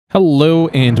Hello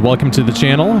and welcome to the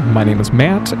channel. My name is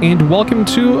Matt and welcome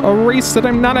to a race that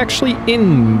I'm not actually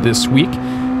in this week.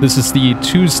 This is the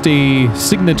Tuesday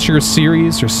Signature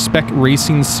Series or Spec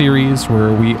Racing Series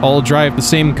where we all drive the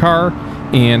same car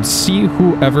and see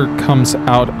whoever comes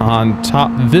out on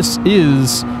top. This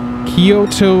is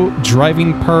Kyoto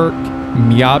Driving Park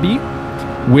Miyabi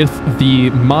with the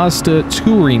Mazda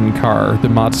touring car, the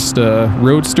Mazda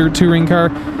Roadster touring car.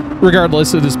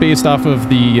 Regardless, it is based off of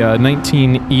the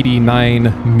 1989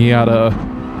 Miata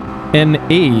NA,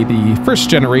 the first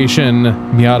generation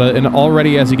Miata, and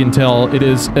already, as you can tell, it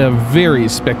is a very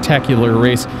spectacular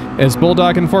race, as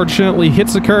Bulldog unfortunately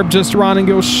hits the curb just around and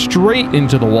goes straight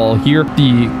into the wall here.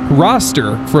 The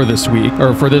roster for this week,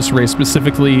 or for this race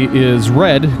specifically, is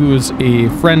Red, who is a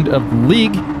friend of the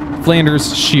league,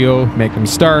 Flanders, Shio, Magnum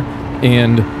Star,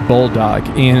 and Bulldog.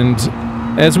 And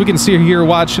as we can see here,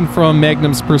 watching from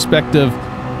Magnum's perspective,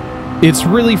 it's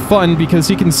really fun because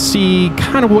you can see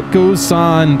kind of what goes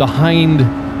on behind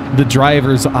the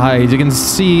driver's eyes. You can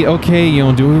see, okay, you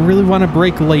know, do we really want to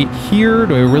brake late here?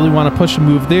 Do I really want to push a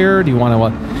move there? Do you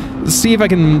want to see if I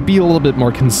can be a little bit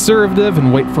more conservative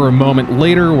and wait for a moment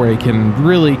later where I can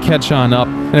really catch on up?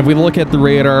 And if we look at the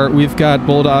radar, we've got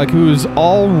Bulldog, who's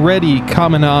already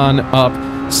coming on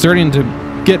up, starting to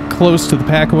get close to the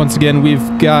pack once again.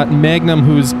 We've got Magnum,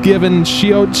 who's given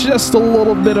Shio just a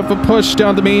little bit of a push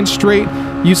down the main straight,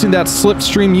 using that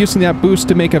slipstream, using that boost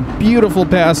to make a beautiful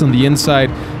pass on the inside,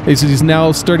 as he's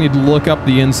now starting to look up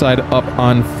the inside up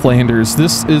on Flanders.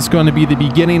 This is going to be the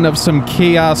beginning of some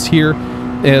chaos here,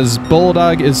 as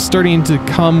Bulldog is starting to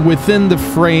come within the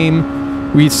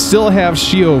frame. We still have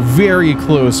Shio very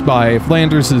close by.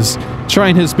 Flanders is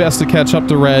trying his best to catch up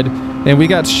to Red, and we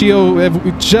got Shio,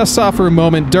 we just saw for a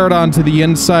moment, dart onto the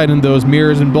inside in those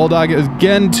mirrors, and Bulldog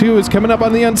again too is coming up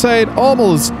on the inside,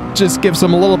 almost just gives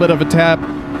him a little bit of a tap,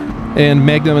 and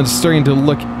Magnum is starting to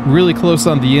look really close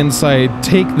on the inside,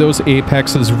 take those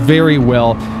apexes very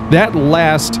well. That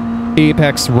last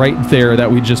apex right there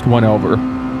that we just went over,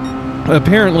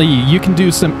 apparently you can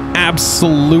do some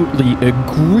absolutely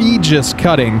egregious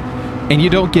cutting and you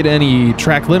don't get any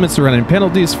track limits or any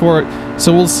penalties for it.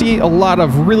 So we'll see a lot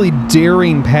of really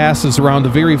daring passes around the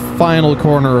very final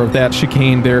corner of that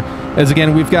chicane there. As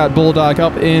again, we've got Bulldog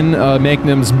up in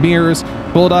Magnum's mirrors.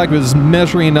 Bulldog was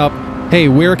measuring up, hey,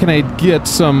 where can I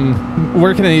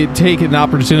take an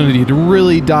opportunity to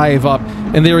really dive up?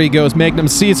 And there he goes. Magnum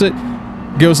sees it,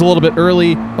 goes a little bit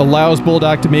early, allows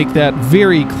Bulldog to make that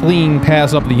very clean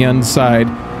pass up the inside.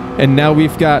 And now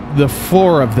we've got the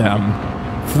four of them,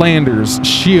 Flanders,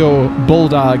 Shio,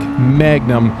 Bulldog,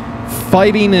 Magnum,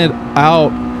 fighting it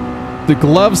out. The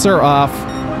gloves are off.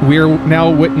 We're now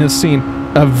witnessing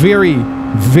a very,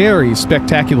 very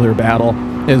spectacular battle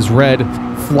as Red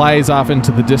flies off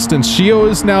into the distance. Shio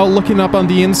is now looking up on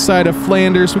the inside of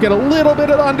Flanders. We got a little bit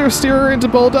of understeer into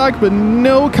Bulldog, but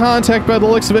no contact by the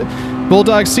looks of it.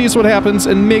 Bulldog sees what happens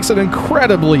and makes an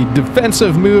incredibly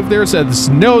defensive move there, says,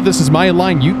 no, this is my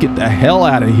line, you get the hell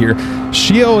out of here.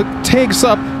 Shio takes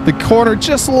up the corner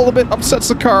just a little bit, upsets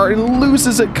the car, and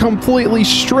loses it completely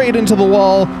straight into the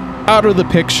wall, out of the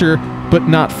picture, but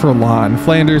not for long.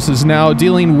 Flanders is now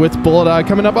dealing with Bulldog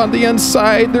coming up on the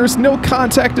inside. There's no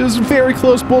contact, it was very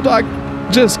close. Bulldog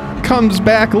just comes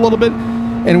back a little bit,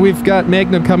 and we've got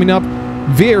Magnum coming up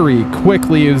very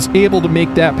quickly, is able to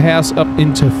make that pass up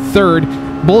into third.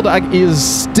 Bulldog is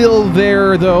still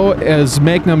there though, as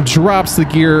Magnum drops the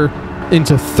gear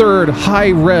into third,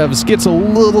 high revs, gets a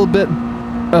little bit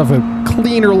of a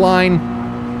cleaner line,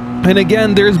 and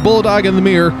again there's Bulldog in the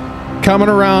mirror coming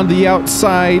around the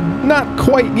outside, not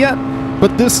quite yet,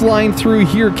 but this line through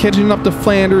here catching up to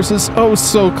Flanders is oh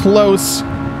so close.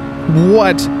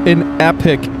 What an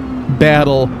epic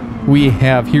battle we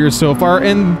have here so far,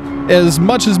 and as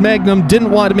much as Magnum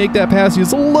didn't want to make that pass, he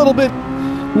was a little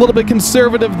bit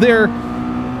conservative there.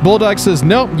 Bulldog says,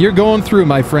 nope, you're going through,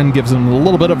 my friend, gives him a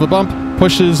little bit of a bump,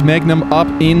 pushes Magnum up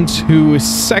into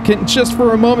second just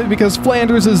for a moment because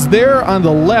Flanders is there on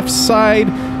the left side.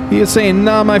 He is saying,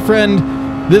 nah, my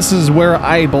friend, this is where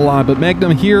I belong. But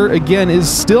Magnum here, again, is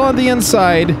still on the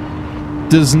inside,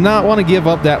 does not want to give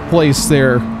up that place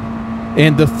there.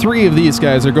 And the three of these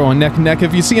guys are going neck and neck.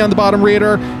 If you see on the bottom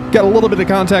radar, got a little bit of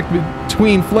contact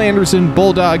between Flanders and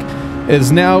Bulldog,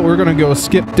 as now we're going to go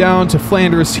skip down to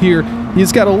Flanders here.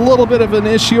 He's got a little bit of an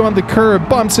issue on the curb,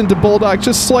 bumps into Bulldog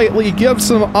just slightly, gives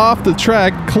him off the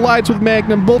track, collides with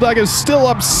Magnum. Bulldog is still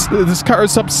up, this car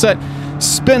is upset,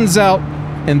 spins out,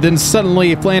 and then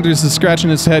suddenly Flanders is scratching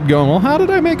his head going, well, how did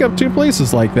I make up two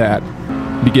places like that?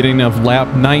 Beginning of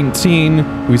lap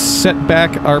 19, we set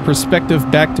back our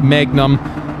perspective back to Magnum,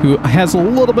 who has a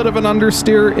little bit of an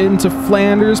understeer into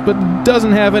Flanders, but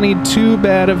doesn't have any too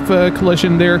bad of a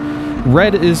collision there.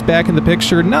 Red is back in the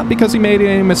picture, not because he made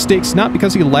any mistakes, not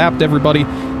because he lapped everybody,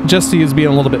 just he is being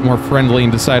a little bit more friendly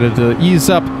and decided to ease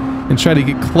up and try to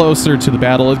get closer to the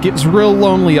battle. It gets real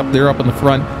lonely up there up in the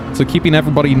front, so keeping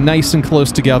everybody nice and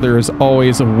close together is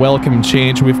always a welcome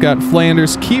change. We've got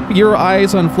Flanders. Keep your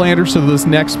eyes on Flanders for this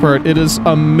next part. It is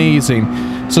amazing.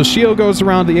 So Shio goes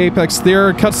around the apex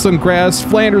there, cuts some grass.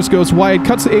 Flanders goes wide,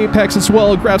 cuts the apex as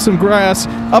well, grabs some grass,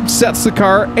 upsets the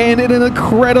car, and in an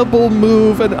incredible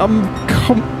move,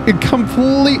 a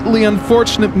completely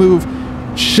unfortunate move,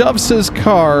 shoves his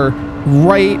car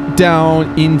right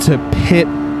down into pit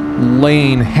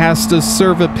lane. Has to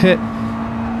serve a pit.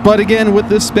 But again, with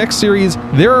this spec series,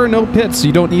 there are no pits.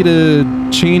 You don't need to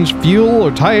change fuel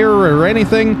or tire or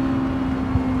anything.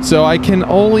 So I can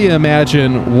only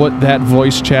imagine what that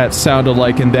voice chat sounded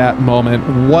like in that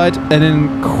moment. What an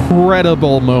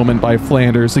incredible moment by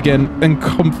Flanders. Again, and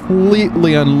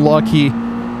completely unlucky,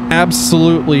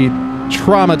 absolutely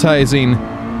traumatizing,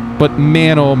 but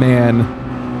man oh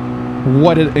man,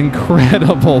 what an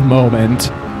incredible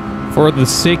moment. For the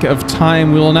sake of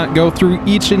time, we will not go through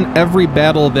each and every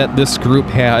battle that this group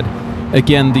had.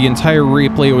 Again, the entire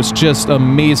replay was just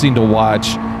amazing to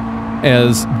watch,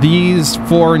 as these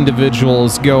four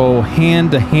individuals go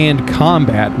hand-to-hand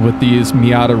combat with these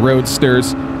Miata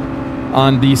Roadsters.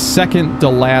 On the second to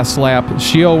last lap,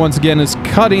 Shio once again is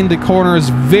cutting the corners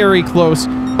very close,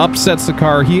 upsets the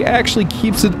car. He actually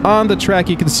keeps it on the track.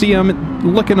 You can see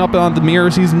him looking up on the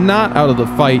mirrors. He's not out of the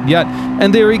fight yet.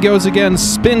 And there he goes again,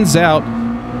 spins out.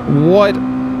 What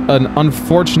an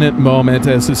unfortunate moment,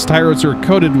 as his tires are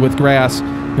coated with grass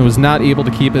and was not able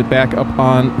to keep it back up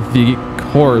on the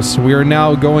course. We are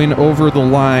now going over the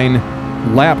line,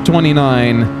 lap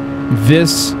 29.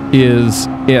 This is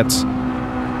it.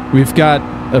 We've got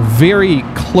a very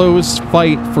close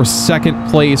fight for second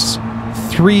place.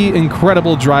 Three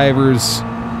incredible drivers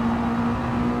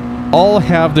all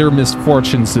have their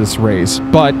misfortunes this race,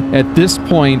 but at this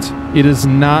point, it is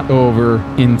not over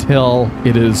until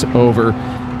it is over.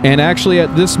 And actually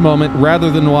at this moment, rather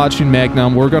than watching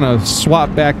Magnum, we're going to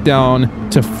swap back down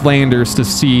to Flanders to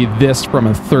see this from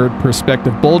a third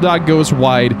perspective. Bulldog goes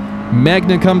wide.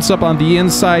 Magna comes up on the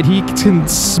inside. He can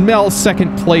smell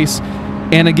second place.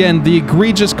 And again, the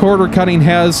egregious quarter cutting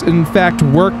has in fact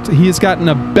worked. He's gotten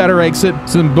a better exit.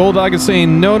 So Bulldog is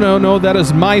saying, no, no, no, that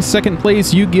is my second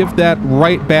place. You give that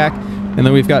right back. And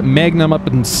then we've got Magnum up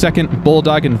in second,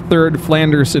 Bulldog in third,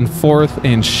 Flanders in fourth,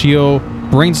 and Shio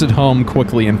brings it home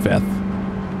quickly in fifth.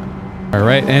 All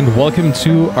right, and welcome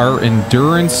to our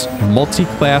endurance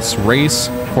multi-class race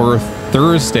for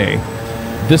Thursday.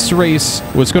 This race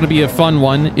was going to be a fun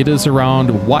one. It is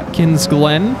around Watkins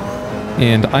Glen,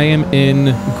 and I am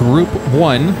in Group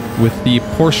 1 with the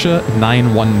Porsche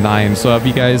 919. So if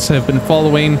you guys have been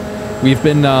following, we've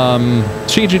been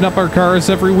changing up our cars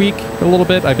every week a little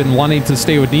bit. I've been wanting to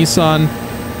stay with Nissan.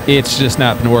 It's just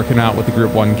not been working out with the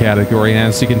Group 1 category. And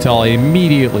as you can tell, I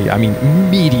immediately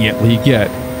get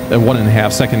a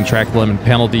 1.5 second track limit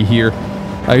penalty here.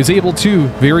 I was able to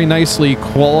very nicely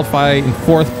qualify in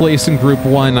fourth place in Group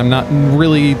 1. I'm not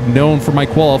really known for my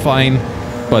qualifying,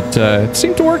 but it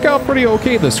seemed to work out pretty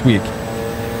okay this week.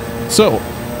 So,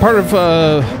 part of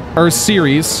our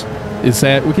series is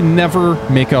that we can never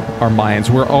make up our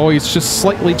minds. We're always just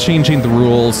slightly changing the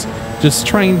rules, just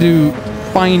trying to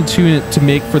fine-tune it to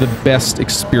make for the best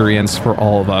experience for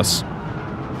all of us.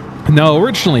 Now,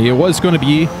 originally, it was going to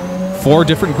be 4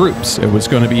 different groups. It was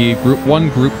going to be Group 1,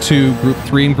 Group 2, Group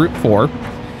 3, and Group 4.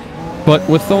 But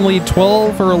with only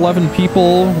 12 or 11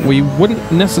 people, we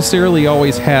wouldn't necessarily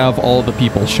always have all the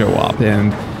people show up,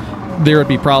 and there would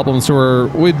be problems where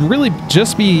it would really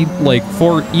just be like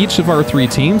for each of our 3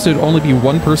 teams, it would only be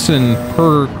 1 person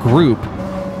per group.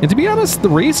 And to be honest, the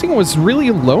racing was really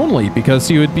lonely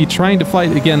because you would be trying to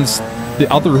fight against the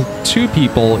other 2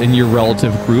 people in your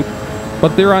relative group,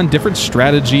 but they're on different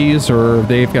strategies or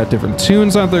they've got different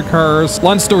tunes on their cars.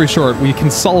 Long story short, we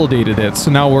consolidated it, so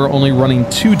now we're only running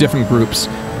 2 different groups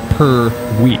per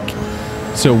week.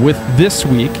 So with this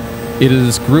week, it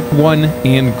is Group 1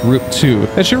 and Group 2.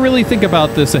 I should really think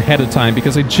about this ahead of time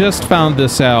because I just found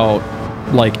this out,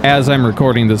 like, as I'm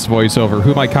recording this voiceover,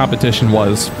 who my competition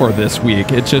was for this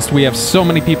week. It's just, we have so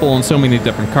many people in so many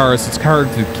different cars, it's hard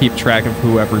to keep track of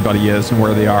who everybody is and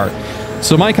where they are.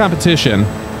 So my competition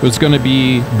was going to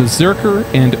be Berserker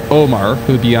and Omar,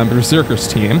 who would be on Berserker's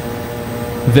team.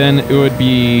 Then it would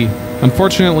be,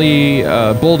 unfortunately,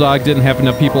 Bulldog didn't have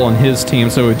enough people on his team,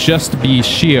 so it would just be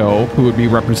Shio, who would be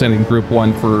representing Group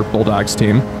 1 for Bulldog's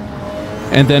team.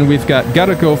 And then we've got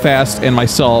Gotta Go Fast and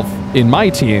myself in my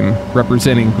team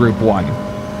representing Group 1.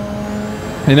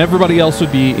 And everybody else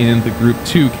would be in the Group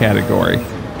 2 category.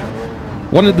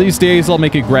 One of these days I'll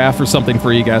make a graph or something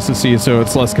for you guys to see so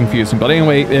it's less confusing. But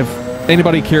anyway, if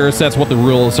anybody cares, that's what the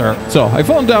rules are. So I've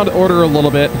fallen down to order a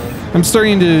little bit. I'm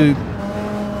starting to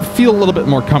feel a little bit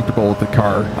more comfortable with the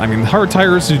car. I mean, the hard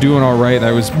tires are doing all right.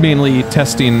 I was mainly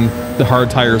testing the hard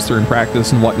tires during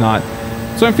practice and whatnot.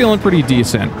 So I'm feeling pretty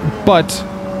decent. But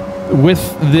with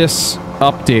this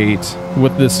update,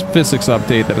 with this physics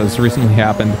update that has recently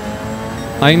happened,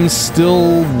 I'm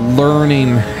still learning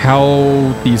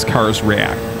how these cars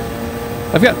react.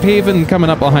 I've got Paven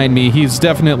coming up behind me. He's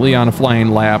definitely on a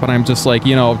flying lap, and I'm just like,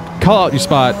 you know, call out your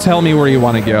spot. Tell me where you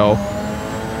want to go.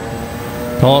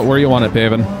 Call it where you want it,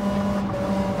 Paven.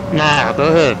 Nah, go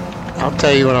ahead. I'll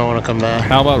tell you when I want to come back.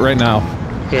 How about right now?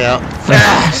 Yeah.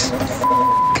 Fast!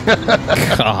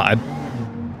 God.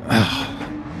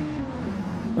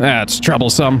 That's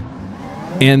troublesome.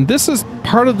 And this is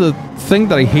part of the thing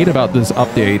that I hate about this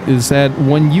update, is that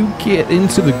when you get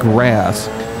into the grass,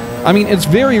 I mean, it's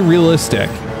very realistic.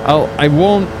 I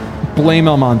won't blame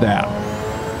them on that.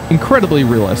 Incredibly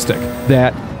realistic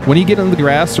that when you get in the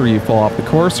grass or you fall off the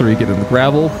course or you get in the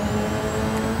gravel,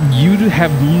 you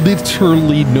have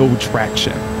literally no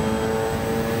traction.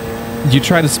 You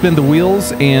try to spin the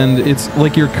wheels and it's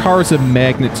like your car's a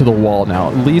magnet to the wall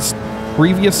now. At least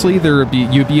previously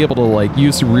you'd be able to like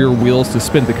use the rear wheels to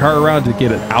spin the car around to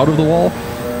get it out of the wall,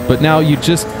 but now you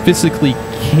just physically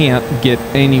can't get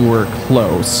anywhere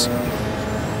close.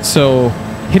 So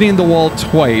hitting the wall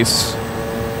twice,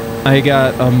 I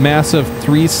got a massive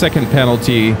 3-second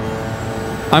penalty.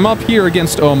 I'm up here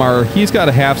against Omar. He's got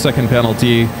a half-second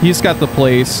penalty. He's got the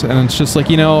place, and it's just like,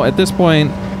 you know, at this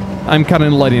point, I'm kind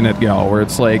of letting it go, where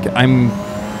it's like, I'm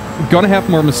gonna have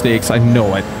more mistakes, I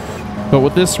know it. But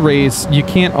with this race, you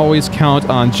can't always count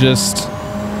on just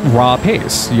raw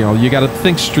pace. You know, you gotta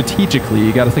think strategically.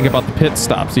 You gotta think about the pit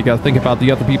stops. You gotta think about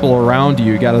the other people around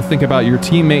you. You gotta think about your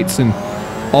teammates and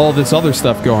all this other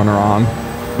stuff going on.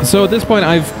 So at this point,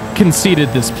 I've conceded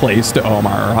this place to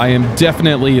Omar. I am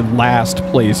definitely last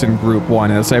place in Group 1,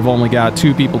 as I've only got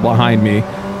 2 people behind me.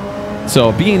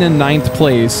 So being in 9th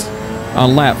place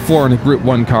on lap 4 in a Group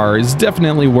 1 car is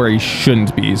definitely where he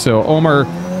shouldn't be. So Omar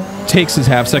takes his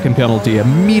half-second penalty,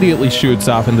 immediately shoots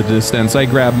off in the distance. I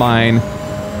grab mine,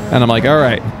 and I'm like, all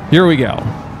right, here we go.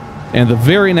 And the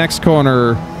very next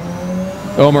corner,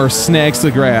 Omar snags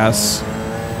the grass,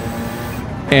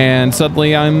 and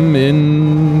suddenly I'm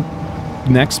in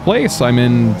next place. I'm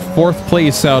in 4th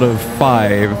place out of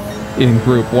 5 in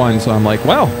Group 1, so I'm like,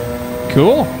 wow,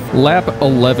 cool. Lap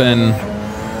 11,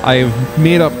 I've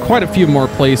made up quite a few more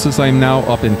places. I'm now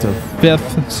up into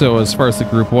 5th, so as far as the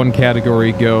Group 1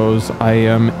 category goes, I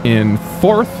am in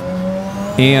 4th,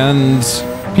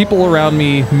 and people around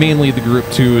me, mainly the Group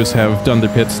 2s, have done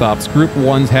their pit stops. Group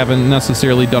 1s haven't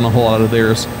necessarily done a whole lot of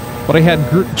theirs, but I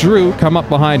had Drew come up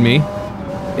behind me,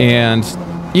 and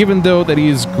even though that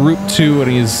he's Group 2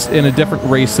 and he's in a different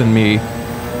race than me,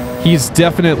 he's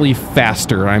definitely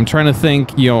faster. I'm trying to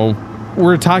think, you know,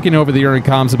 we're talking over the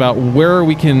intercoms about where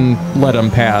we can let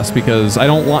him pass, because I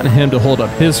don't want him to hold up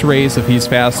his race. If he's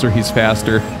faster, he's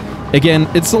faster. Again,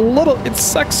 it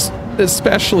sucks,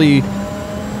 especially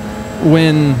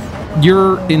when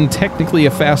you're in technically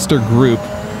a faster group,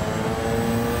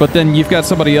 but then you've got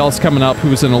somebody else coming up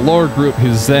who's in a lower group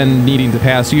who's then needing to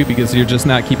pass you because you're just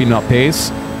not keeping up pace.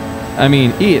 I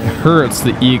mean, it hurts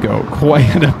the ego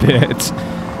quite a bit.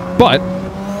 But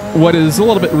what is a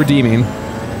little bit redeeming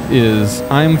is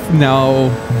I'm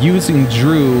now using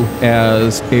Drew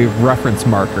as a reference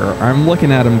marker. I'm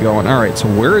looking at him going, all right, so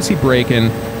where is he braking?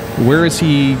 Where is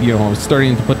he, you know,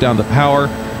 starting to put down the power?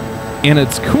 And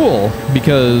it's cool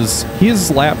because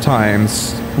his lap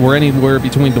times were anywhere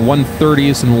between the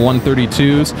 130s and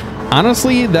 132s.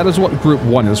 Honestly, that is what Group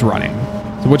 1 is running,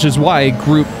 which is why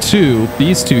Group 2,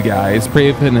 these 2 guys,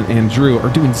 Braven and Drew,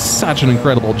 are doing such an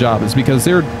incredible job, is because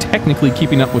they're technically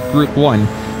keeping up with Group 1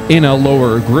 in a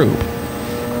lower group.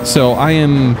 So I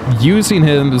am using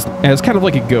him as kind of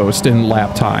like a ghost in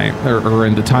lap time, or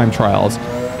in the time trials.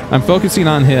 I'm focusing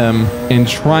on him and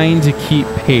trying to keep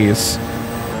pace.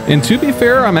 And to be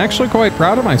fair, I'm actually quite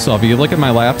proud of myself. You look at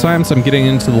my lap times, I'm getting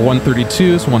into the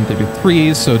 132s,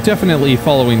 133s, so definitely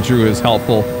following Drew is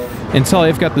helpful. Until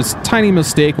I've got this tiny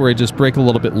mistake where I just brake a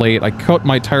little bit late. I coat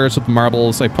my tires with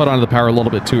marbles, I put on the power a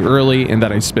little bit too early, and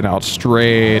then I spin out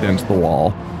straight into the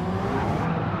wall.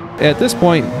 At this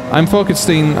point, I'm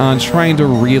focusing on trying to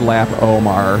re-lap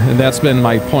Omar, and that's been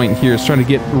my point here, is trying to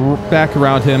get back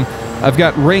around him. I've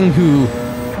got Ring, who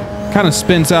kind of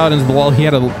spins out into the wall. He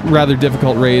had a rather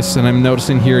difficult race, and I'm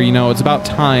noticing here, you know, it's about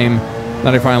time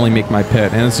that I finally make my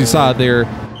pit. And as you saw there,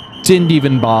 didn't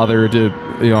even bother to,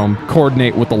 you know,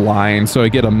 coordinate with the line, so I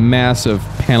get a massive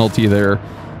penalty there.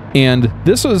 And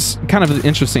this was kind of an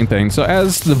interesting thing. So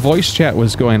as the voice chat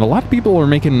was going, a lot of people were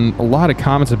making a lot of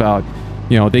comments about,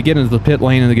 you know, they get into the pit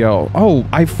lane and they go, oh,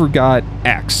 I forgot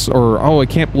X, or oh, I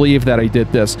can't believe that I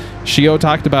did this. Shio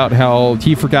talked about how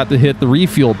he forgot to hit the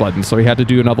refuel button, so he had to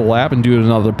do another lap and do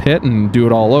another pit and do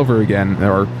it all over again.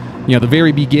 Or, you know, the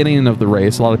very beginning of the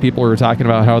race, a lot of people were talking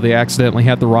about how they accidentally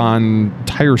had the wrong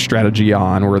tire strategy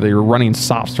on, where they were running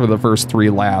softs for the first 3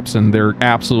 laps, and they're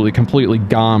absolutely completely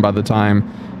gone by the time,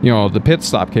 you know, the pit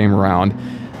stop came around.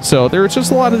 So there was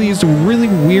just a lot of these really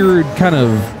weird kind of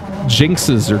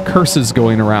jinxes or curses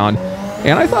going around,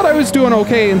 and I thought I was doing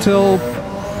okay until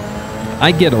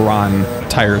I get a wrong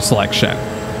tire selection.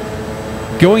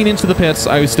 Going into the pits,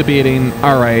 I was debating,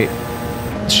 all right,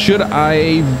 should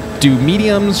I do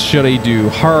mediums? Should I do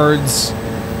hards?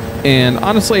 And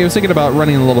honestly, I was thinking about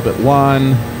running a little bit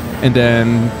long, and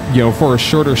then, you know, for a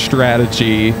shorter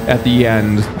strategy at the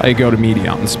end, I go to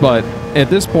mediums. But at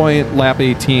this point, lap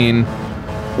 18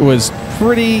 was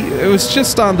it was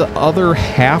just on the other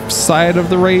half side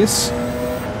of the race.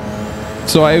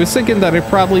 So I was thinking that I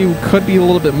probably could be a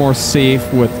little bit more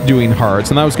safe with doing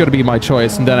hards, and that was going to be my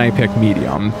choice, and then I picked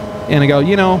medium. And I go,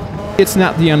 you know, it's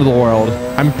not the end of the world.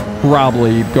 I'm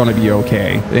probably going to be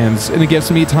okay. And it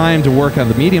gives me time to work on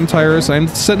the medium tires. I'm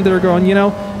sitting there going, you know,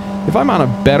 if I'm on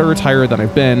a better tire than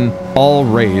I've been all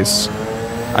race,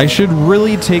 I should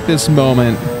really take this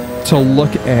moment to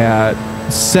look at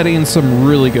setting some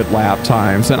really good lap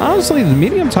times. And honestly, the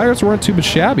medium tires weren't too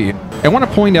shabby. I want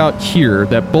to point out here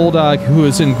that Bulldog, who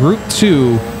is in Group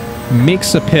 2,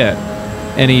 makes a pit,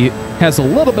 and he has a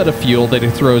little bit of fuel that he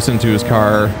throws into his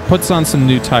car, puts on some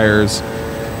new tires,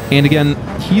 and again,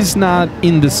 he's not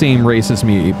in the same race as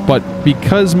me, but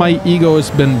because my ego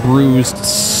has been bruised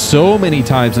so many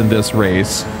times in this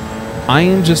race, I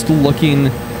am just looking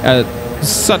at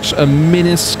such a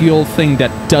minuscule thing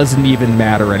that doesn't even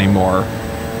matter anymore.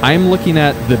 I'm looking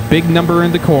at the big number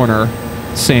in the corner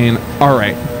saying, all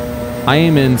right, I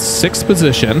am in 6th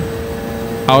position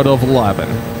out of 11.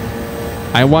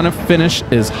 I want to finish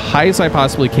as high as I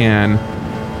possibly can.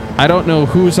 I don't know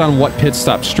who's on what pit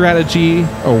stop strategy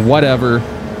or whatever,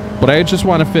 but I just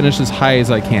want to finish as high as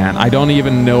I can. I don't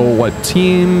even know what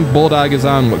team Bulldog is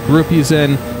on, what group he's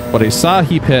in, but I saw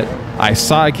he pit. I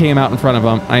saw I came out in front of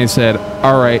him. I said,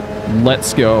 all right,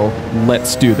 let's go.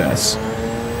 Let's do this.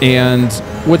 And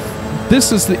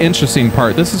this is the interesting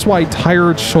part. This is why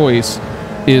tire choice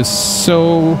is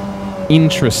so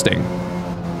interesting.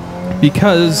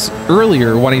 Because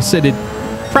earlier, when I said it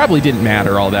probably didn't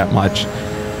matter all that much,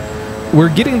 we're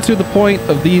getting to the point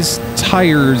of these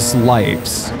tires'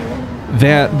 lives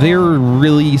that they're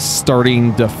really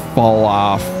starting to fall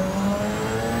off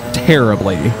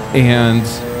terribly. And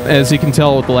as you can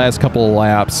tell with the last couple of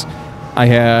laps, I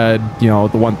had, you know,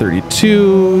 the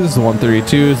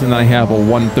 132s, and then I have a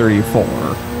 134.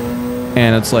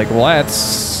 And it's like, well,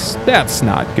 that's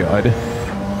not good.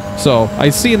 So I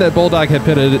see that Bulldog had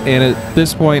pitted, and at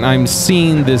this point, I'm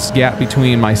seeing this gap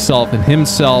between myself and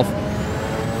himself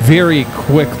very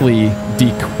quickly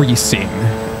decreasing.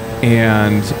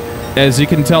 And as you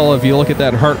can tell, if you look at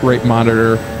that heart rate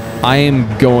monitor, I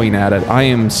am going at it. I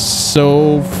am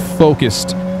so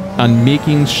focused on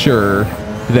making sure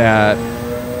that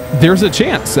there's a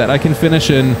chance that I can finish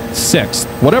in 6th.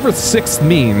 Whatever 6th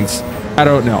means, I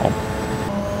don't know.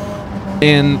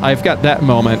 And I've got that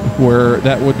moment where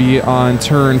that would be on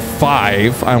turn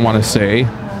 5, I want to say.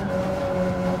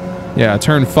 Yeah,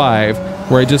 turn 5,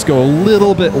 where I just go a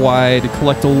little bit wide,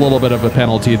 collect a little bit of a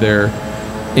penalty there.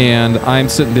 And I'm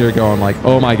sitting there going like,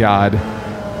 oh my God,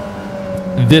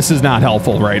 this is not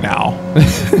helpful right now.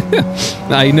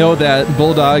 I know that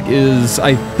Bulldog is,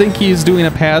 I think he's doing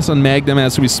a pass on Magnum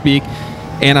as we speak,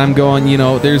 and I'm going, you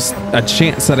know, there's a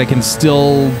chance that I can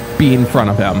still be in front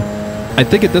of him. I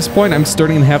think at this point I'm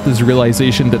starting to have this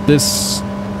realization that this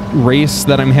race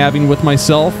that I'm having with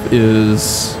myself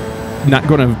is not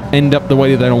going to end up the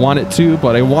way that I want it to,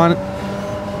 but I want,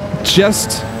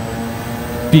 just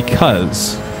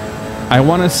because I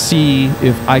want to see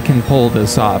if I can pull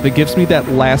this off. It gives me that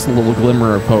last little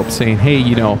glimmer of hope saying, hey,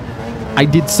 you know, I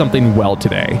did something well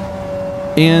today.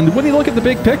 And when you look at the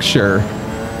big picture,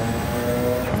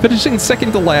 finishing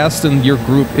 2nd to last in your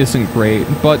group isn't great,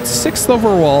 but 6th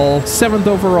overall, 7th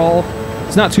overall,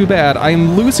 it's not too bad.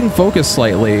 I'm losing focus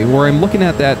slightly, where I'm looking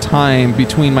at that time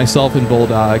between myself and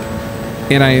Bulldog,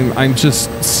 and I'm just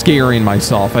scaring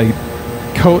myself. I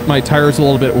coat my tires a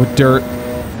little bit with dirt,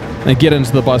 I get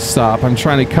into the bus stop. I'm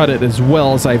trying to cut it as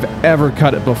well as I've ever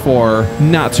cut it before.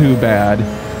 Not too bad.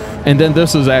 And then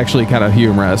this is actually kind of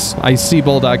humorous. I see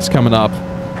Bulldogs coming up,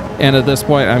 and at this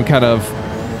point I'm kind of,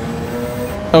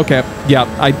 okay,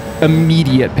 yeah,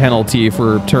 immediate penalty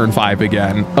for turn 5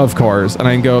 again, of course. And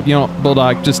I can go, you know,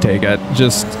 Bulldog, just take it.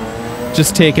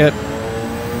 Just take it.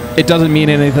 It doesn't mean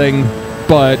anything,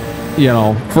 but, you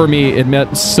know, for me, it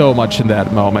meant so much in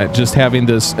that moment, just having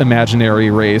this imaginary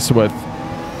race with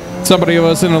somebody who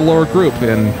was in a lower group,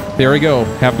 and there we go,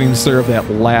 having to serve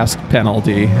that last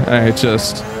penalty. I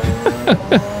just...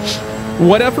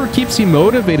 Whatever keeps you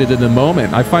motivated in the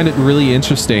moment. I find it really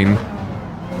interesting,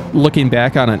 looking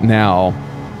back on it now,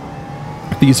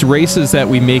 these races that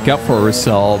we make up for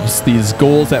ourselves, these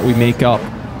goals that we make up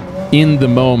in the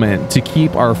moment to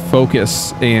keep our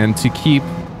focus and to keep...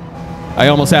 I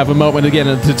almost have a moment again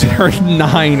to turn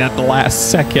 9 at the last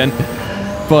second.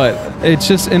 But it's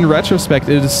just, in retrospect,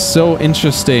 it is so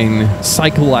interesting,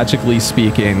 psychologically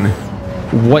speaking,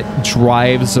 what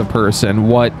drives a person,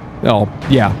 what... Oh,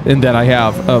 yeah, and then I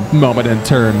have a moment in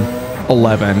turn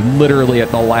 11, literally at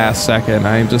the last second.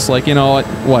 I'm just like, you know what,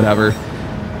 whatever.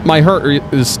 My heart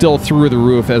is still through the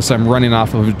roof as I'm running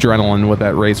off of adrenaline with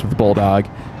that race with Bulldog.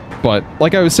 But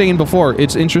like I was saying before,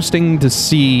 it's interesting to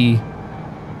see,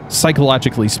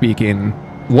 psychologically speaking,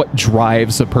 what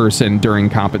drives a person during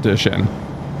competition.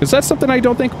 Because that's something I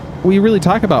don't think we really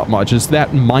talk about much, is that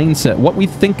mindset, what we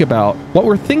think about, what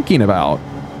we're thinking about.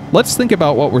 Let's think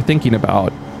about what we're thinking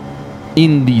about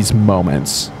in these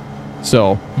moments.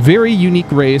 So, very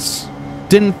unique race.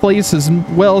 Didn't place as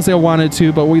well as I wanted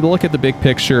to, but we look at the big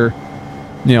picture.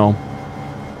 You know,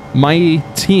 my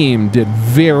team did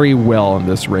very well in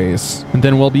this race. And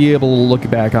then we'll be able to look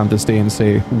back on this day and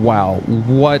say, wow,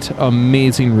 what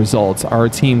amazing results our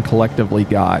team collectively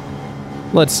got.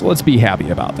 Let's be happy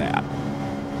about that.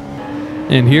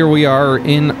 And here we are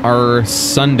in our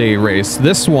Sunday race.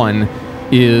 This one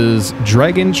is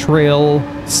Dragon Trail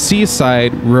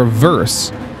Seaside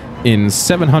Reverse in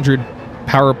 700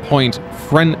 PowerPoint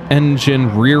front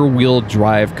engine rear wheel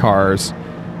drive cars.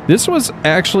 This was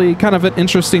actually kind of an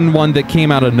interesting one that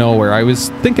came out of nowhere. I was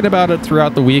thinking about it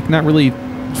throughout the week, not really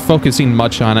focusing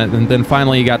much on it, and then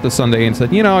finally got to Sunday and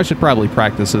said, you know, I should probably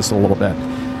practice this a little bit.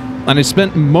 And I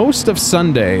spent most of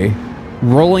Sunday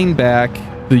rolling back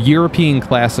the European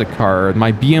Classic car,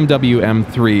 my BMW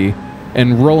M3,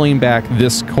 and rolling back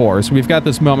this course. We've got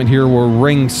this moment here where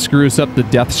Ring screws up the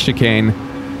death chicane,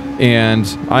 and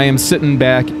I am sitting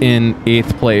back in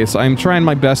 8th place. I'm trying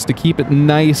my best to keep it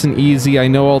nice and easy. I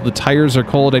know all the tires are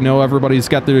cold. I know everybody's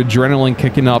got their adrenaline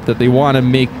kicking up, that they want to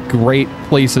make great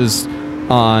places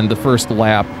on the first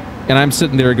lap. And I'm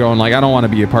sitting there going, like, I don't want to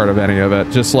be a part of any of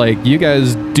it. Just like, you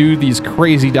guys do these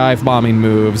crazy dive bombing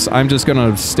moves. I'm just going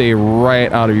to stay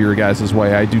right out of your guys'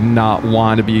 way. I do not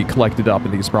want to be collected up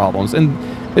in these problems. And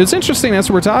it's interesting,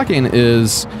 as we're talking,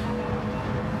 is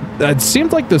it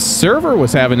seemed like the server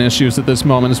was having issues at this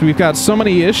moment, as we've got so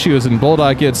many issues and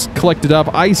Bulldog gets collected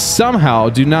up. I somehow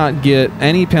do not get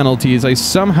any penalties. I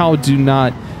somehow do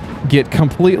not get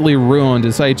completely ruined,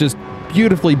 as I just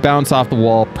beautifully bounce off the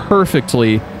wall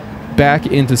perfectly back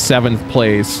into 7th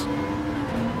place.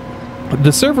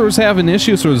 The server was having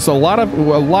issues. There was a lot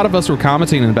of us were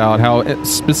commenting about how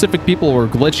specific people were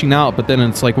glitching out, but then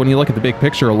it's like, when you look at the big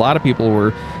picture, a lot of people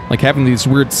were like having these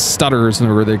weird stutters,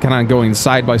 and where they're kind of going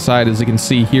side by side, as you can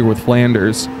see here with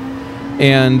Flanders.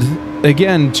 And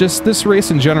again, just this race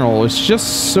in general is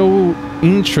just so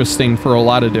interesting for a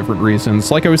lot of different reasons.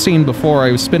 Like I was saying before,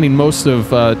 I was spending most of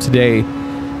today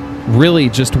really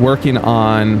just working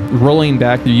on rolling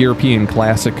back the European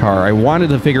Classic car. I wanted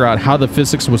to figure out how the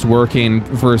physics was working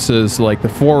versus like the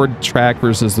forward track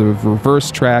versus the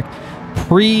reverse track.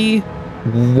 Pre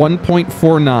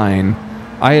 1.49,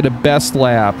 I had a best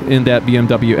lap in that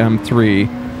BMW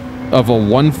M3 of a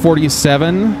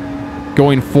 147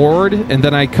 going forward, and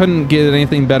then I couldn't get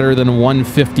anything better than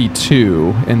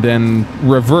 152, and then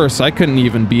reverse, I couldn't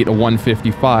even beat a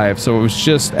 155. So it was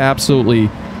just absolutely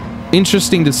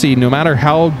interesting to see. No matter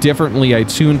how differently I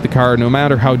tuned the car, no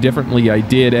matter how differently I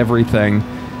did everything,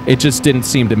 it just didn't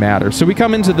seem to matter. So we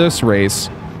come into this race,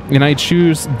 and I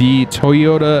choose the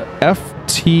Toyota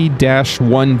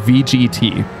FT-1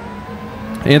 VGT.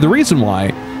 And the reason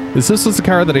why is this is the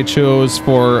car that I chose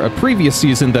for a previous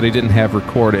season that I didn't have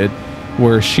recorded,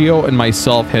 where Shio and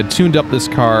myself had tuned up this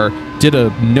car, did a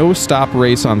no-stop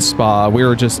race on Spa. We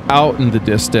were just out in the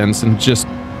distance, and just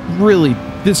really,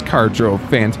 this car drove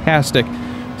fantastic.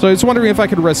 So I was wondering if I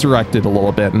could resurrect it a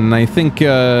little bit, and I think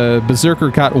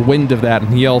Berserker caught wind of that,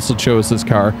 and he also chose this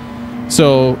car.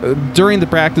 So during the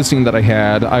practicing that I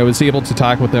had, I was able to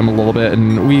talk with them a little bit,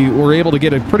 and we were able to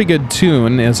get a pretty good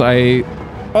tune, as I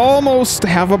almost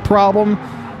have a problem.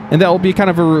 And that will be kind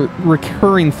of a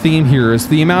recurring theme here, is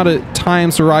the amount of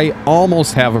times where I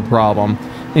almost have a problem.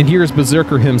 And here's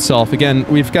Berserker himself. Again,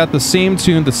 we've got the same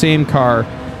tune, the same car,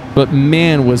 but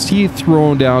man, was he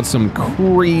throwing down some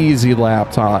crazy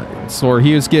lap times, or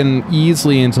he was getting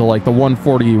easily into like the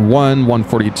 141,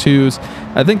 142s.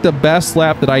 I think the best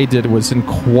lap that I did was in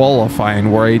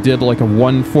qualifying, where I did like a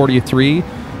 143.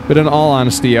 But in all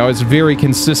honesty, I was very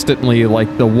consistently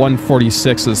like the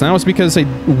 146s. And that was because I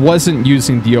wasn't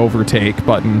using the overtake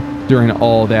button during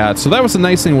all that. So that was the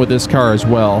nice thing with this car as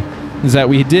well, is that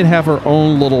we did have our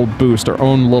own little boost, our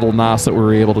own little NOS that we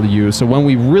were able to use. So when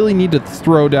we really need to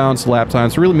throw down some lap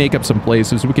times, really make up some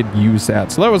places, we could use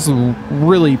that. So that was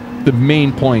really the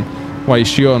main point why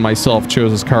Shio and myself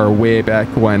chose this car way back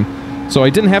when. So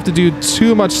I didn't have to do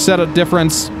too much setup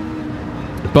difference.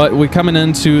 But we're coming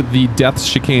into the death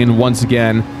chicane once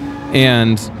again,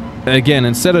 and again,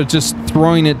 instead of just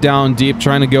throwing it down deep,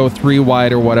 trying to go 3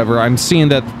 wide or whatever, I'm seeing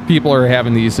that people are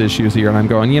having these issues here, and I'm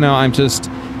going, you know, I'm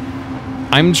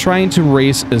trying to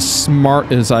race as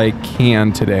smart as I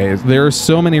can today. There are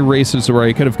so many races where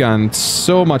I could have gone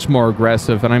so much more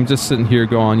aggressive, and I'm just sitting here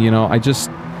going, you know,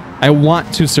 I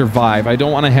want to survive. I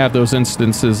don't want to have those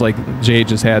instances like Jay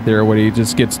just had there, where he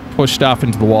just gets pushed off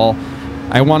into the wall.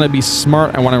 I want to be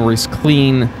smart. I want to race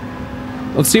clean.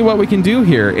 Let's see what we can do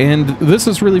here. And this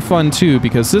is really fun too,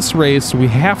 because this race, we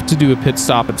have to do a pit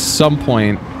stop at some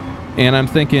point. And I'm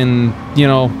thinking, you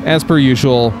know, as per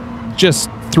usual, just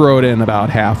throw it in about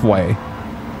halfway.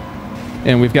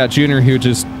 And we've got Junior who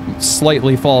just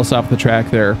slightly falls off the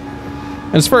track there.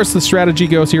 As far as the strategy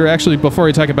goes here, actually, before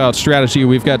we talk about strategy,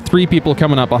 we've got 3 people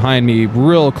coming up behind me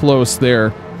real close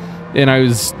there. And I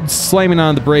was slamming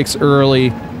on the brakes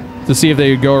early to see if they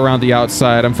would go around the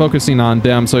outside. I'm focusing on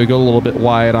them, so we go a little bit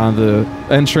wide on the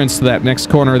entrance to that next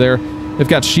corner there. They've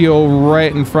got Shio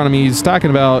right in front of me. He's talking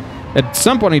about, at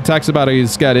some point he talks about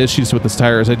he's got issues with his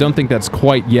tires. I don't think that's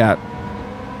quite yet.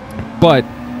 But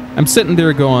I'm sitting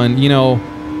there going, you know,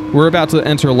 we're about to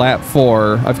enter lap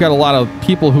 4. I've got a lot of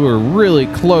people who are really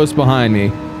close behind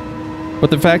me. But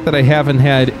the fact that I haven't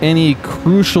had any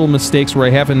crucial mistakes where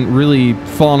I haven't really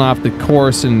fallen off the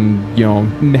course and, you know,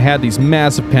 had these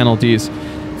massive penalties.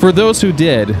 For those who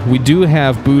did, we do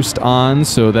have boost on,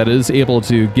 so that is able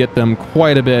to get them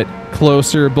quite a bit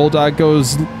closer. Bulldog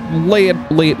goes late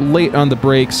on the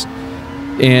brakes,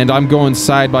 and I'm going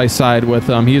side by side with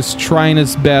him. He's trying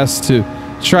his best to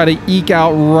try to eke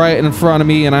out right in front of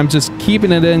me, and I'm just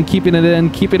keeping it in,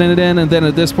 and then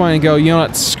at this point I go, you know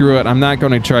what, screw it, I'm not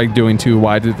going to try doing 2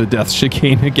 wide to the death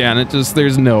chicane again. It just,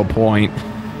 there's no point.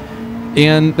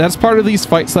 And that's part of these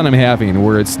fights that I'm having,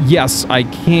 where it's, yes, I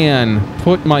can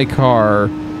put my car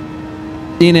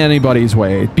in anybody's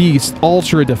way, be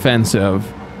ultra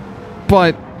defensive,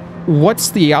 but what's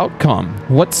the outcome?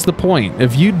 What's the point?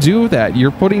 If you do that,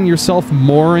 you're putting yourself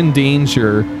more in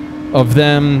danger of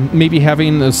them maybe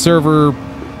having a server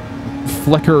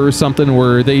flicker or something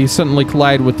where they suddenly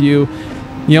collide with you.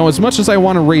 You know, as much as I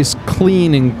want to race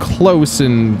clean and close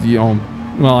and, you know,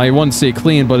 well, I wouldn't say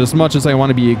clean, but as much as I want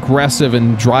to be aggressive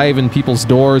and drive in people's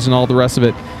doors and all the rest of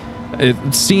it,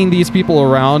 seeing these people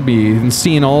around me and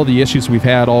seeing all the issues we've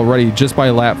had already just by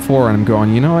lap 4, and I'm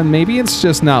going, you know, and maybe it's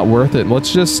just not worth it.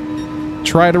 Let's just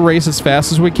try to race as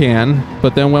fast as we can,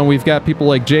 but then when we've got people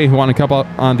like Jay who want to come up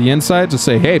on the inside, just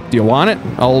say, hey, do you want it?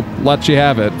 I'll let you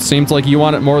have it. Seems like you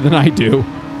want it more than I do.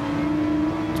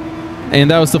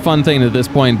 And that was the fun thing at this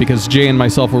point, because Jay and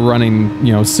myself were running,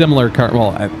 you know, similar car,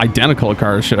 well, identical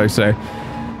cars, should I say.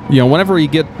 You know, whenever he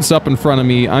gets up in front of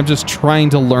me, I'm just trying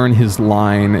to learn his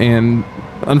line, and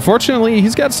unfortunately,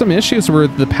 he's got some issues where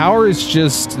the power is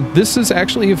just, this is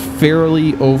actually a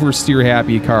fairly oversteer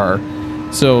happy car.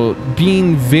 So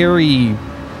being very,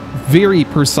 very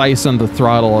precise on the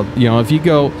throttle, you know, if you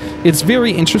go, it's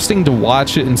very interesting to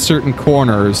watch it in certain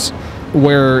corners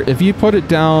where if you put it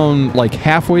down like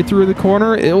halfway through the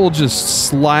corner, it will just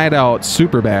slide out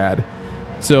super bad.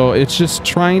 So it's just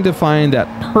trying to find that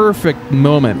perfect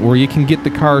moment where you can get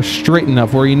the car straight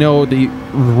enough where you know the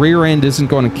rear end isn't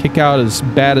going to kick out as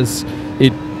bad as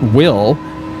it will,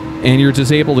 and you're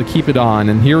just able to keep it on.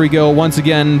 And here we go once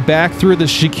again back through the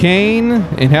chicane,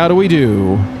 and how do we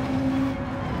do?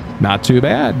 Not too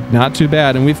bad, not too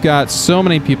bad. And we've got so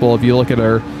many people. If you look at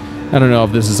our, I don't know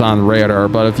if this is on radar,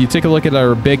 but if you take a look at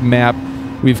our big map,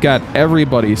 we've got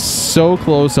everybody so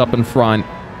close up in front,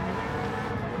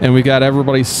 and we've got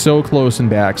everybody so close in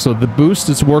back. So the boost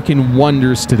is working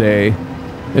wonders today,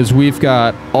 as we've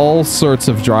got all sorts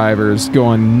of drivers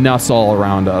going nuts all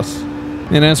around us.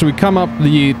 And as we come up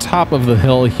the top of the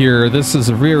hill here, this is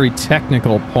a very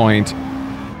technical point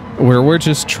where we're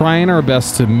just trying our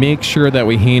best to make sure that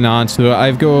we hang on to it.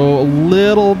 I go a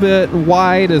little bit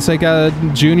wide as I got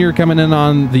a junior coming in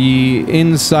on the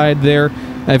inside there.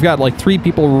 I've got like 3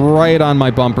 people right on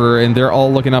my bumper, and they're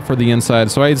all looking up for the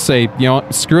inside. So I'd say, you know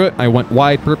what, screw it. I went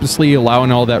wide purposely,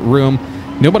 allowing all that room.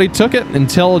 Nobody took it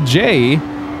until Jay,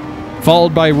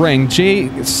 followed by Ring.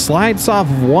 Jay slides off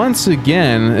once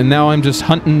again, and now I'm just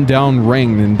hunting down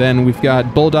Ring. And then we've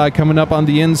got Bulldog coming up on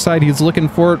the inside. He's looking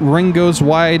for it. Ring goes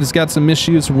wide. He's got some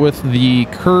issues with the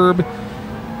curb.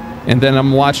 And then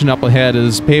I'm watching up ahead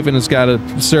as Paven has got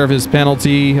to serve his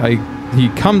penalty. He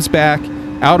comes back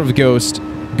out of Ghost,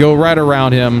 go right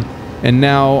around him, and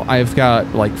now I've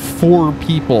got like 4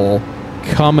 people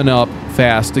coming up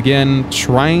fast. Again,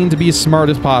 trying to be smart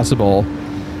as possible.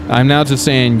 I'm now just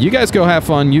saying, you guys go have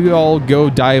fun. You all go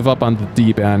dive up on the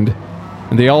deep end.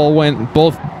 And they all went,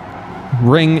 both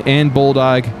Ring and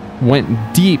Bulldog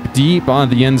went deep on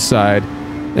the inside.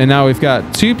 And now we've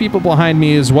got 2 people behind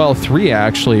me as well, 3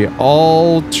 actually,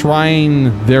 all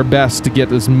trying their best to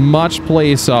get as much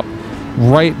place up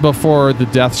right before the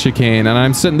death chicane. And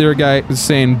I'm sitting there, guys,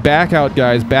 saying, back out,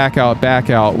 guys, back out, back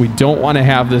out. We don't want to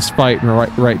have this fight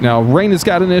right now. Rain has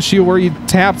got an issue where he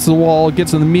taps the wall,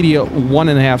 gets an immediate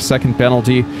 1.5 second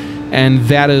penalty, and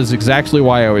that is exactly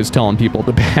why I was telling people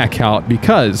to back out,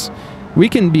 because we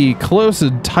can be close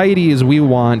and tidy as we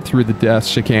want through the death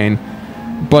chicane,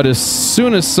 but as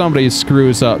soon as somebody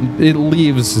screws up, it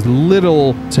leaves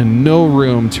little to no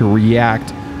room to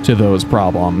react to those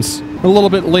problems. A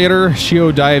little bit later,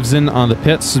 Shio dives in on the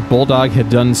pits. Bulldog had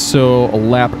done so a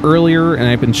lap earlier, and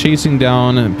I've been chasing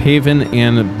down Paven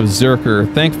and Berserker.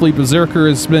 Thankfully, Berserker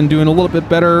has been doing a little bit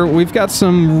better. We've got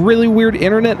some really weird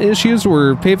internet issues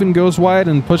where Paven goes wide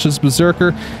and pushes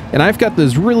Berserker, and I've got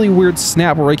this really weird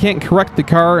snap where I can't correct the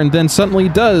car, and then suddenly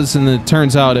it and it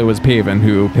turns out it was Paven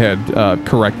who had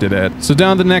corrected it. So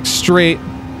down the next straight,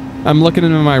 I'm looking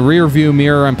into my rear view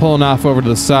mirror. I'm pulling off over to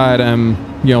the side. I'm,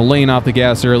 you know, laying off the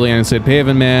gas early, and I said,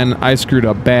 Paven, man, I screwed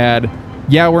up bad.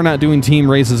 Yeah, we're not doing team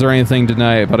races or anything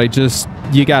tonight, but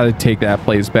you got to take that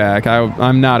place back.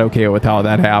 I'm not okay with how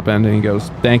that happened. And he goes,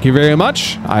 thank you very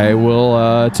much. I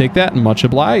will take that. Much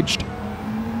obliged.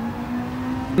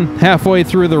 Halfway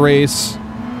through the race,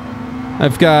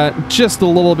 I've got just a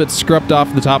little bit scrubbed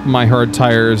off the top of my hard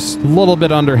tires, a little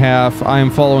bit under half. I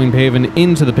am following Paven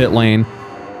into the pit lane.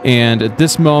 And at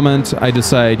this moment, I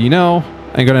decide, you know,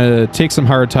 I'm going to take some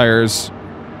hard tires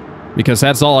because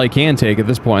that's all I can take at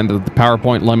this point. The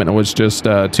PowerPoint limit was just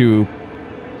too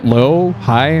low,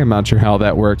 high. I'm not sure how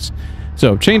that works.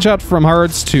 So change out from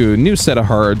hards to new set of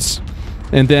hards.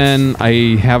 And then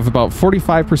I have about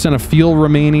 45% of fuel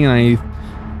remaining. I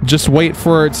just wait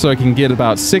for it so I can get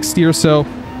about 60 or so.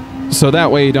 So that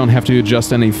way you don't have to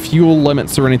adjust any fuel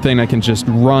limits or anything. I can just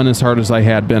run as hard as I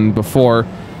had been before.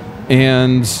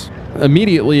 And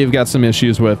immediately you've got some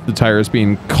issues with the tires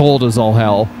being cold as all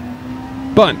hell.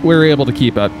 But we're able to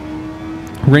keep it.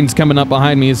 Ring's coming up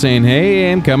behind me saying, hey,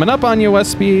 I'm coming up on you,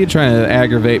 Westby, trying to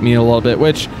aggravate me a little bit,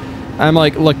 which I'm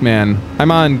like, look, man,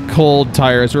 I'm on cold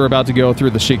tires. We're about to go through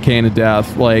the chicane of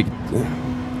death. Like,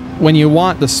 when you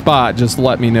want the spot, just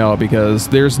let me know, because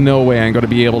there's no way I'm going to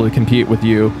be able to compete with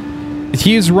you.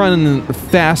 He's running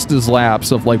fastest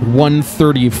laps of like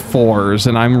 134s,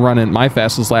 and I'm running, my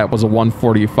fastest lap was a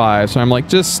 145, so I'm like,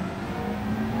 just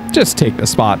take the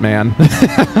spot, man.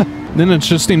 Then an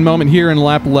interesting moment here in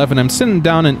lap 11. I'm sitting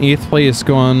down in 8th place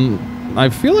going, I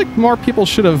feel like more people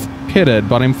should have pitted,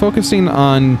 but I'm focusing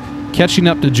on catching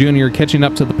up to Junior, catching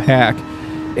up to the pack.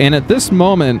 And at this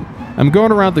moment, I'm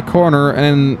going around the corner,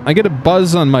 and I get a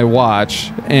buzz on my watch,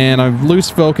 and I lose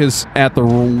focus at the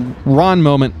wrong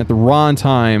moment, at the wrong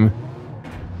time,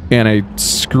 and I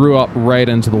screw up right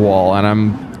into the wall, and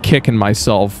I'm kicking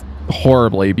myself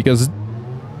horribly, because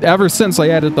ever since I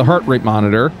added the heart rate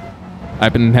monitor,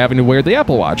 I've been having to wear the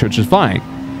Apple Watch, which is fine.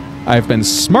 I've been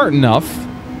smart enough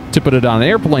to put it on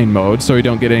airplane mode so you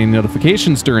don't get any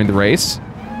notifications during the race,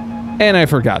 and I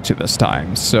forgot to this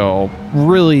time. So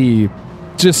really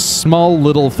just small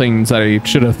little things that I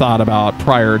should have thought about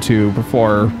prior to,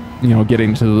 before, you know,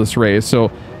 getting to this race.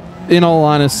 So in all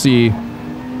honesty,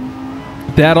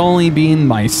 that only being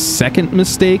my second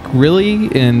mistake, really,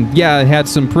 and yeah, it had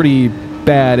some pretty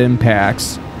bad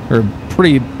impacts, or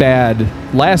pretty bad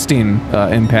lasting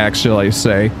impacts, shall I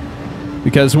say,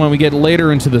 because when we get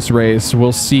later into this race,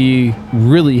 we'll see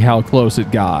really how close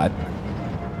it got.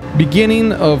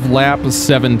 Beginning of lap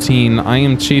 17, I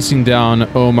am chasing down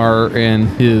Omar in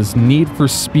his Need for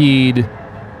Speed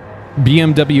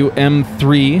BMW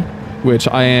M3, which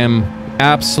I am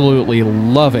absolutely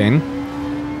loving.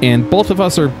 And both of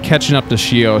us are catching up to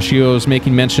Shio. Shio's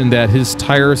making mention that his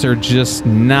tires are just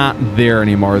not there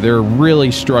anymore. They're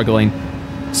really struggling.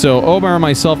 So Omar and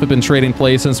myself have been trading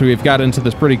places, so we've got into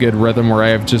this pretty good rhythm where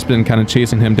I've just been kind of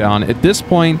chasing him down. At this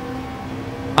point,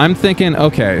 I'm thinking,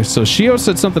 okay, so Shio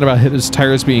said something about his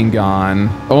tires being gone.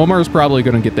 Omar's probably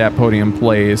going to get that podium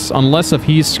place, unless if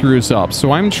he screws up.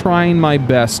 So I'm trying my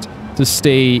best to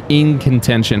stay in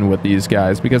contention with these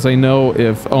guys, because I know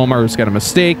if Omar's got a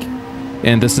mistake,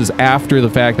 and this is after the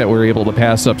fact that we're able to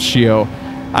pass up Shio,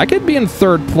 I could be in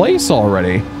third place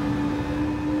already.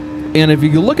 And if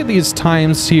you look at these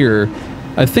times here,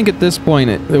 I think at this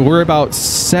point, we're about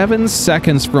 7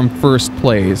 seconds from first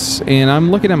place. And I'm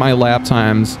looking at my lap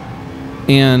times,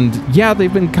 and yeah,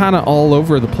 they've been kind of all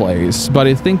over the place. But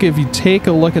I think if you take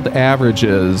a look at the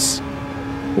averages,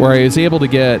 where I was able to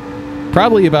get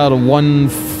probably about a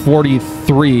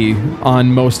 143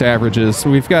 on most averages. So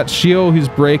we've got Shio who's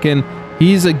braking.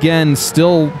 He's, again,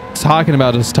 still talking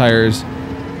about his tires.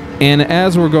 And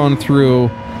as we're going through,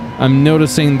 I'm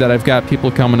noticing that I've got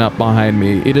people coming up behind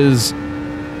me. It is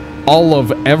all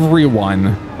of everyone.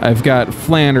 I've got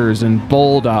Flanders and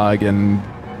Bulldog and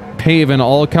Paven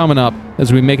all coming up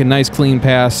as we make a nice clean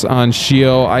pass on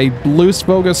Shio. I loose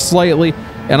focus slightly,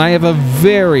 and I have a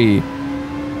very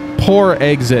poor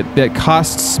exit that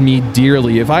costs me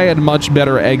dearly. If I had a much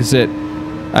better exit,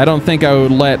 I don't think I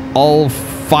would let all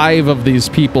 5 of these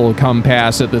people come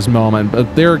past at this moment,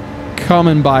 but they're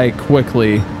coming by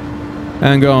quickly. And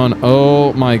I'm going,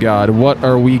 oh my god, what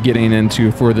are we getting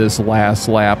into for this last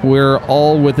lap? We're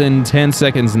all within 10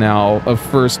 seconds now of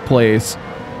first place.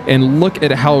 And look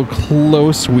at how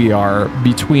close we are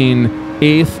between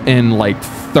 8th and like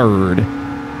 3rd.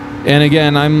 And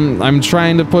again, I'm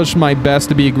trying to push my best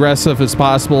to be aggressive as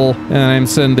possible. And I'm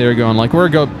sitting there going like, we're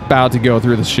about to go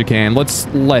through the chicane. Let's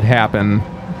let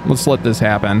this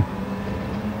happen.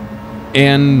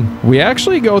 And we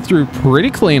actually go through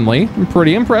pretty cleanly. I'm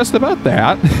pretty impressed about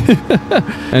that.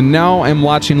 And now I'm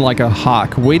watching like a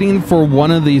hawk, waiting for one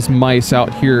of these mice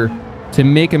out here to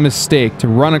make a mistake, to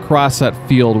run across that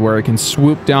field where I can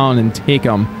swoop down and take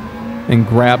them and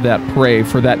grab that prey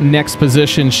for that next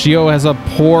position. Shio has a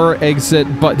poor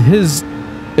exit, but his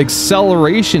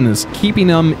acceleration is keeping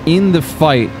him in the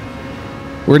fight.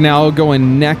 We're now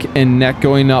going neck and neck,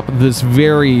 going up this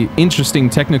very interesting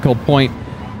technical point.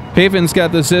 Paven's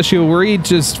got this issue where he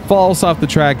just falls off the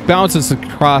track, bounces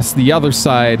across the other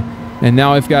side, and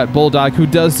now I've got Bulldog who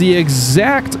does the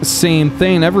exact same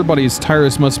thing. Everybody's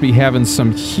tires must be having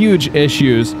some huge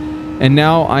issues, and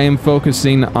now I am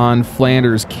focusing on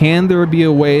Flanders. Can there be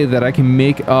a way that I can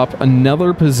make up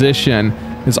another position?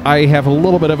 Because I have a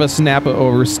little bit of a snap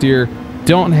oversteer,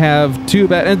 don't have too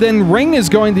bad, and then Ring is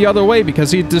going the other way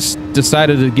because he just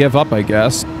decided to give up, I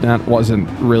guess. That wasn't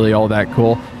really all that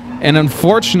cool. And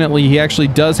unfortunately, he actually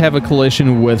does have a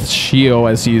collision with Shio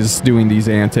as he's doing these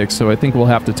antics, so I think we'll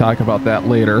have to talk about that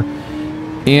later.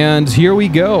 And here we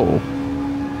go.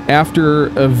 After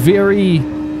a very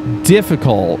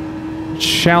difficult,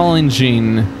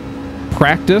 challenging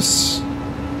practice,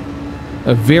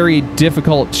 a very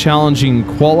difficult, challenging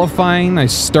qualifying, I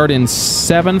start in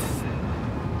 7th,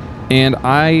 and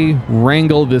I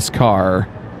wrangle this car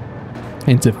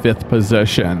into 5th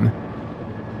position.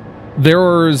 There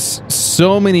was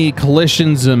so many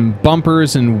collisions and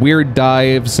bumpers and weird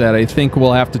dives that I think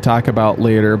we'll have to talk about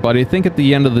later, but I think at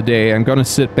the end of the day, I'm going to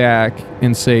sit back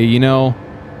and say, you know,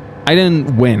 I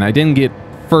didn't win. I didn't get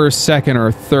 1st, 2nd,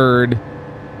 or 3rd.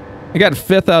 I got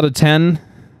 5th out of 10.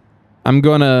 I'm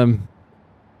going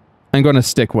to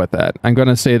stick with that. I'm going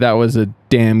to say that was a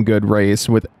damn good race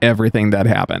with everything that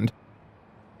happened.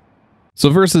 So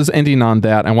versus ending on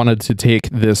that, I wanted to take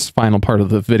this final part of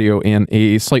the video in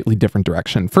a slightly different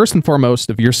direction. First and foremost,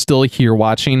 if you're still here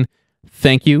watching,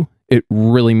 thank you. It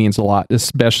really means a lot,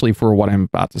 especially for what I'm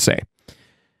about to say.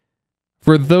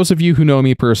 For those of you who know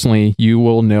me personally, you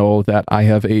will know that I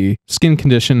have a skin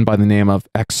condition by the name of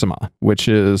eczema, which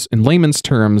is, in layman's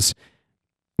terms,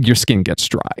 your skin gets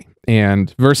dry.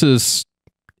 And versus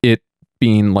it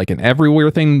being like an everywhere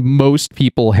thing, most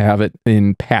people have it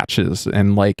in patches.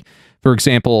 And like, for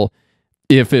example,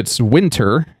 if it's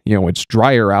winter, you know, it's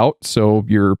drier out, so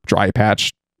your dry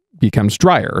patch becomes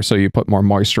drier. So you put more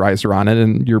moisturizer on it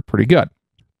and you're pretty good.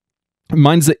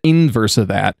 Mine's the inverse of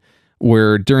that,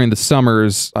 where during the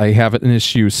summers, I have an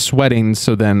issue sweating,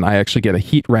 so then I actually get a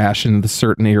heat rash in the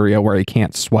certain area where I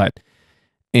can't sweat.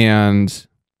 And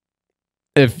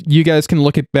if you guys can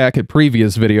look back at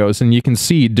previous videos, and you can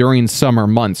see during summer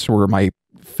months where my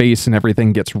face and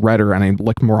everything gets redder and I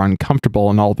look more uncomfortable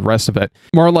and all the rest of it.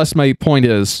 More or less, my point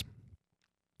is,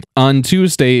 on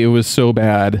Tuesday, it was so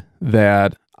bad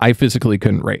that I physically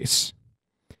couldn't race.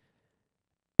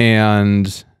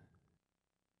 And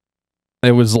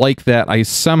it was like that. I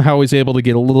somehow was able to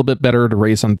get a little bit better to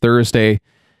race on Thursday,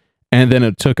 and then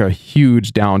it took a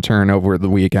huge downturn over the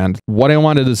weekend. What I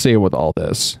wanted to say with all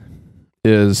this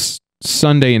is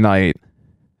Sunday night,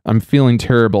 I'm feeling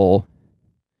terrible,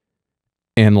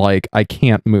 and like I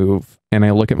can't move. And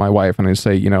I look at my wife and I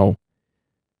say, you know,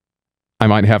 I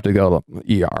might have to go to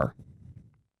the ER.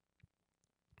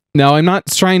 Now, I'm not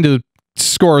trying to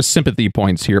score sympathy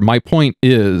points here. My point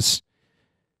is,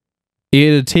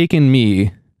 it had taken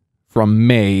me from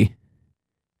May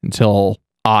until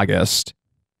August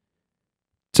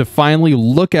to finally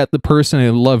look at the person I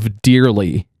love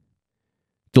dearly,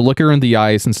 to look her in the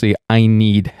eyes and say, I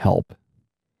need help.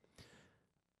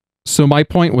 So my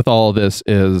point with all of this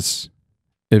is,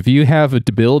 if you have a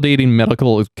debilitating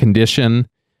medical condition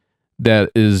that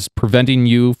is preventing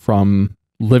you from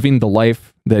living the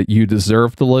life that you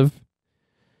deserve to live,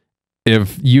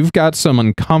 if you've got some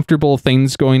uncomfortable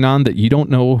things going on that you don't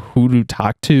know who to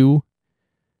talk to,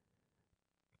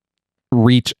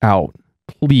 reach out.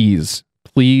 Please,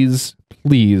 please,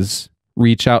 please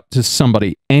reach out to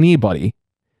somebody, anybody,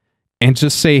 and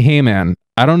just say, hey man,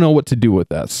 I don't know what to do with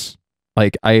this.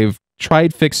 Like, I've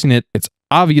tried fixing it. It's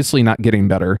obviously not getting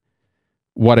better.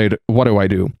 What do I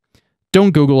do?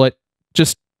 Don't Google it.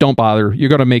 Just don't bother. You're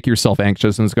going to make yourself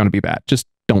anxious and it's going to be bad. Just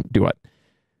don't do it.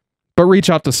 But reach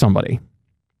out to somebody.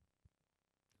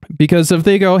 Because if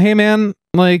they go, hey man,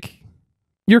 like,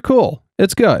 you're cool,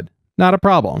 it's good, not a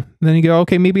problem, then you go,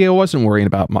 okay, maybe I wasn't worrying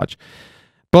about much.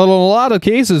 But in a lot of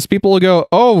cases, people will go,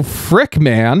 oh, frick,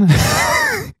 man.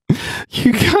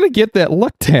 You gotta get that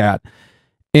looked at.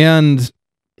 And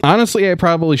honestly, I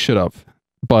probably should have.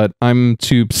 But I'm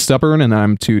too stubborn and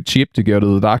I'm too cheap to go to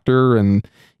the doctor. And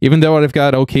even though I've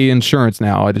got okay insurance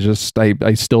now,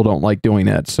 I still don't like doing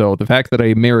it. So the fact that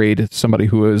I married somebody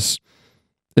who is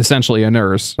essentially a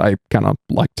nurse, I kind of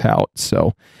lucked out.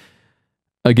 So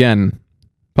again,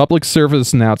 public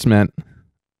service announcement.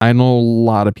 I know a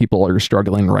lot of people are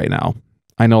struggling right now.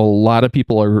 I know a lot of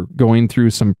people are going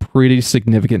through some pretty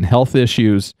significant health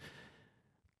issues.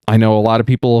 I know a lot of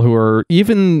people who are,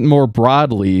 even more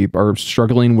broadly, are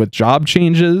struggling with job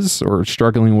changes, or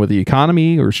struggling with the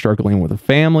economy, or struggling with a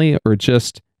family, or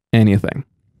just anything.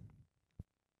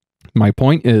 My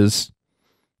point is,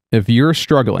 if you're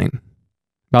struggling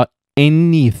about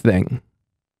anything,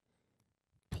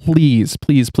 please,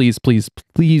 please, please, please,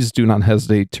 please do not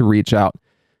hesitate to reach out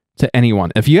to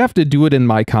anyone. If you have to do it in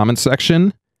my comment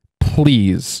section,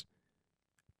 please,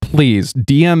 please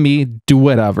DM me, do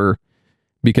whatever.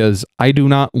 Because I do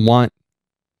not want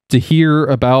to hear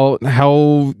about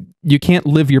how you can't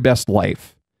live your best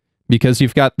life because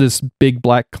you've got this big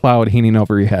black cloud hanging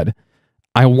over your head.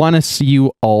 I want to see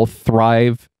you all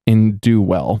thrive and do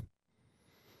well.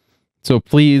 So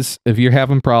please, if you're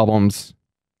having problems,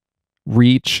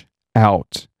 reach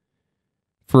out.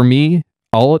 For me,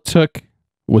 all it took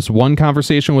was one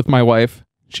conversation with my wife.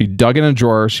 She dug in a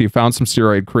drawer, she found some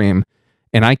steroid cream,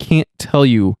 and I can't tell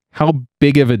you how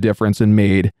big of a difference it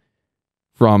made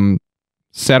from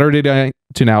Saturday night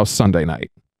to now Sunday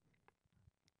night.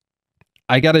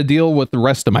 I got to deal with the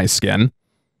rest of my skin.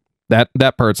 That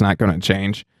part's not going to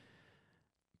change.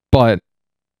 But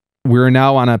we're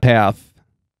now on a path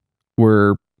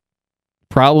where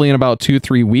probably in about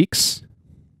 2-3 weeks,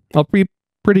 I'll be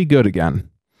pretty good again.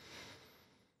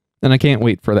 And I can't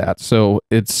wait for that. So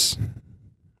it's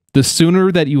the sooner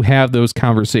that you have those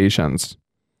conversations,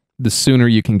 the sooner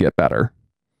you can get better.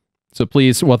 So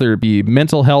please, whether it be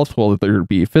mental health, whether it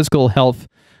be physical health,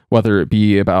 whether it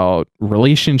be about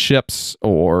relationships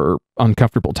or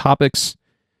uncomfortable topics,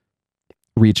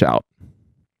 reach out.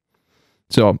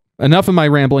 So enough of my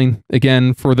rambling.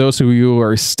 Again, for those of you who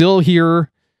are still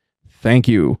here, thank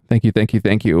you. Thank you, thank you,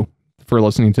 thank you for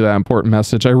listening to that important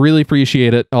message. I really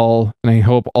appreciate it all, and I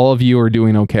hope all of you are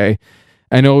doing okay.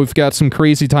 I know we've got some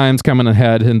crazy times coming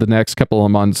ahead in the next couple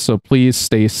of months, so please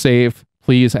stay safe.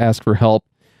 Please ask for help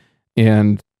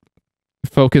and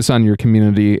focus on your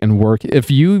community and work.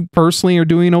 If you personally are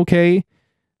doing okay,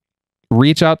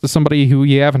 reach out to somebody who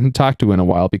you haven't talked to in a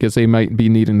while because they might be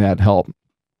needing that help.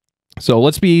 So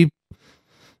let's be,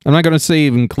 I'm not going to say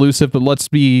inclusive, but let's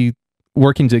be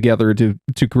working together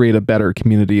to create a better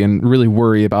community and really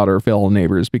worry about our fellow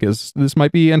neighbors because this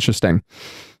might be interesting.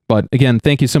 But again,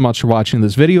 thank you so much for watching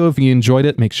this video. If you enjoyed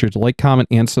it, make sure to like, comment,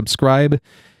 and subscribe.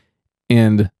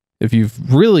 And if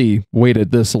you've really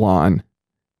waited this long,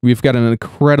 we've got an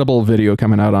incredible video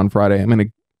coming out on Friday.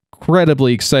 I'm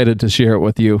incredibly excited to share it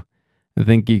with you. I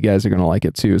think you guys are going to like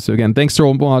it too. So again, thanks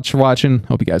so much for watching.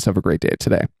 Hope you guys have a great day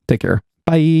today. Take care.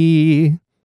 Bye.